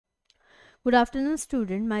Good afternoon,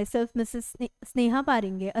 student. Myself, Ms.Sneha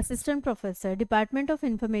Paringe, Assistant Professor, Department of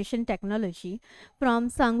Information Technology from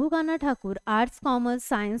Sanghukana Thakur Arts, Commerce,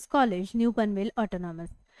 Science College, New Panvel, Autonomous.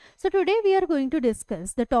 So today we are going to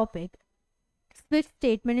discuss the topic switch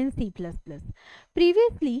statement in C++.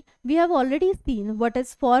 Previously, we have already seen what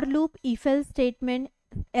is for loop, if-else statement,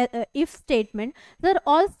 if statement. These are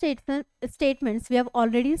all statements we have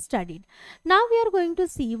already studied. Now we are going to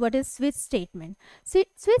see what is switch statement.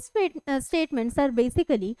 Statements are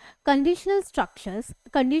basically conditional structures,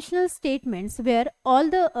 conditional statements where all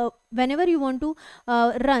the whenever you want to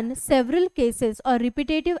run several cases or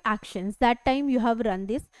repetitive actions, that time you have run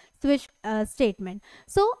this switch statement.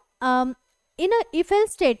 So in a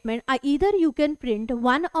if-else statement, either you can print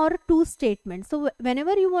one or two statements. So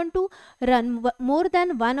whenever you want to run more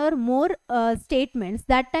than one or more statements,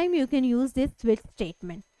 that time you can use this switch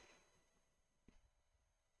statement.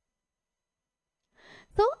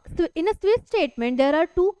 So in a switch statement, there are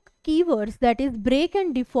two keywords, that is break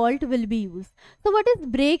and default, will be used. So what is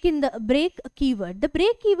break in the break keyword? The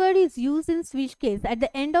break keyword is used in switch case at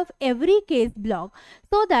the end of every case block,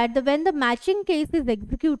 so that when the matching case is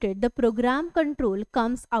executed, the program control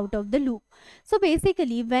comes out of the loop. So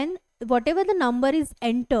basically, when whatever the number is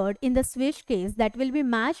entered in the switch case that will be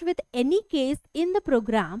matched with any case in the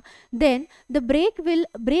program, then the break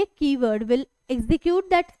keyword will execute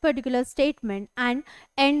that particular statement and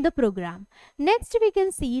end the program. Next, we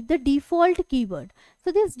can see the default keyword.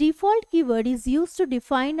 So this default keyword is used to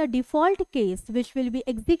define a default case which will be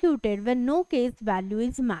executed when no case value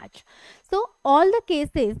is matched. So all the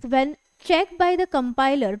cases when checked by the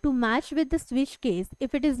compiler to match with the switch case,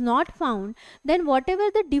 if it is not found, then whatever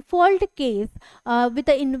the default case with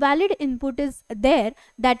the invalid input is there,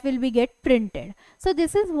 that will be get printed. So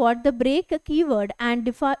this is what the break keyword and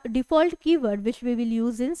default keyword which we will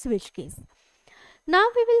use in switch case. Now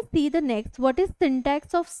we will see the next, what is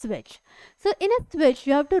syntax of switch. So in a switch,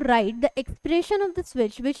 you have to write the expression of the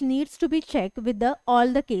switch which needs to be checked with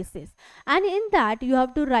all the cases, and in that you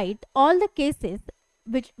have to write all the cases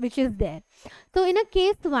which is there. So in a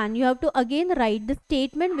case 1, you have to again write the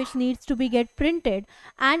statement which needs to be get printed,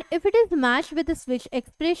 and if it is matched with the switch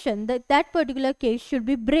expression, that particular case should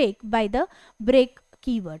be break by the break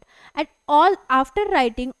keyword. And after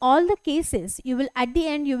writing all the cases, you will at the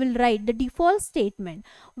end you will write the default statement.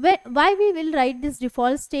 Why we will write this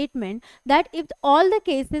default statement? That if all the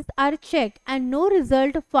cases are checked and no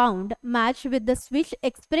result found match with the switch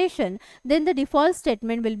expression, then the default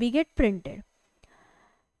statement will be get printed.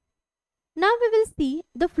 Now we will see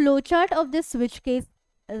the flowchart of this switch case.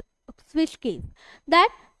 That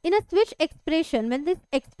in a switch expression, when this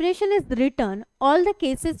expression is written, all the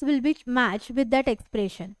cases will be matched with that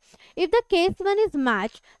expression. If the case 1 is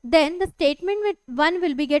matched, then the statement 1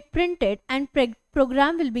 will be get printed and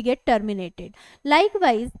program will be get terminated.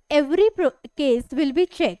 Likewise, every case will be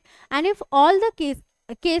checked, and if all the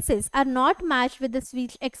cases are not matched with the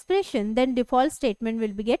switch expression, then default statement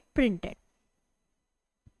will be get printed.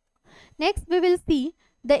 Next, we will see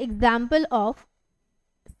the example of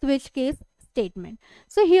switch case statement.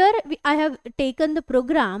 So here I have taken the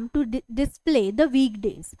program to display the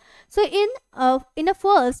weekdays. So in a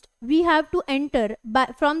first, we have to enter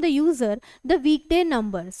from the user the weekday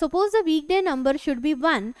number. Suppose the weekday number should be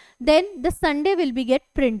 1, then the Sunday will be get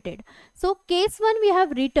printed. So case 1 we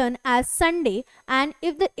have written as Sunday, and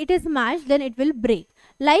if it is matched, then it will break.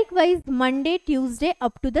 Likewise, Monday, Tuesday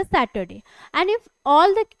up to the Saturday. And if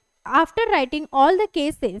after writing all the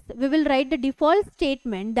cases, we will write the default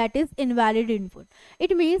statement, that is invalid input.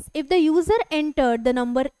 It means if the user entered the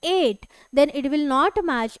number 8, then it will not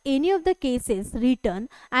match any of the cases written,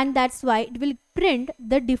 and that's why it will print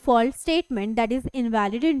the default statement, that is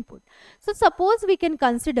invalid input. So suppose we can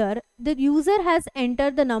consider the user has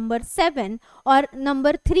entered the number 7 or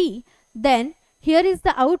number 3, then here is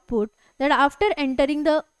the output, that after entering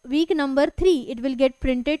the week number 3, it will get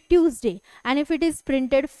printed Tuesday, and if it is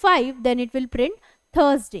printed 5, then it will print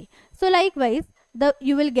Thursday. So likewise,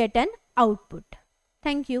 you will get an output.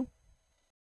 Thank you.